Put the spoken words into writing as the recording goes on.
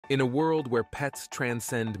In a world where pets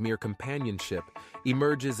transcend mere companionship,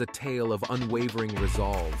 emerges a tale of unwavering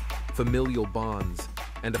resolve, familial bonds,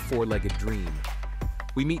 and a four-legged dream.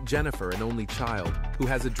 We meet Jennifer, an only child, who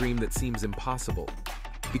has a dream that seems impossible.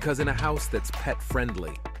 Because in a house that's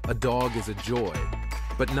pet-friendly, a dog is a joy,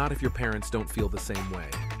 but not if your parents don't feel the same way.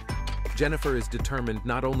 Jennifer is determined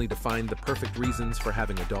not only to find the perfect reasons for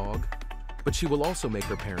having a dog, but she will also make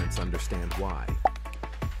her parents understand why.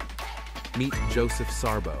 Meet Joseph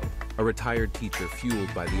Sarbo, a retired teacher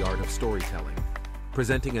fueled by the art of storytelling,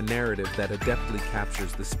 presenting a narrative that adeptly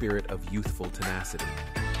captures the spirit of youthful tenacity.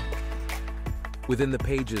 Within the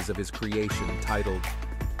pages of his creation titled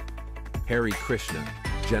Krishne,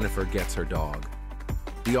 Jennifer Gets Her Dog,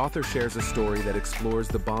 the author shares a story that explores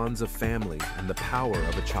the bonds of family and the power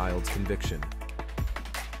of a child's conviction.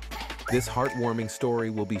 This heartwarming story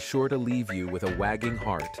will be sure to leave you with a wagging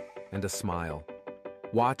heart and a smile.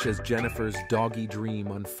 Watch as Jennifer's doggy dream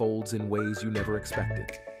unfolds in ways you never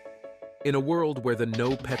expected. In a world where the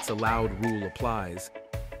no pets allowed rule applies,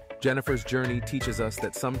 Jennifer's journey teaches us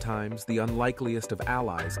that sometimes the unlikeliest of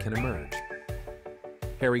allies can emerge.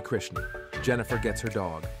 Krishne, Jennifer Gets Her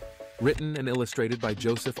Dog. Written and illustrated by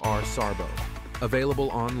Joseph R. Sarbo. Available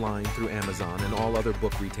online through Amazon and all other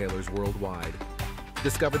book retailers worldwide.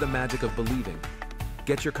 Discover the magic of believing.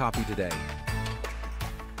 Get your copy today.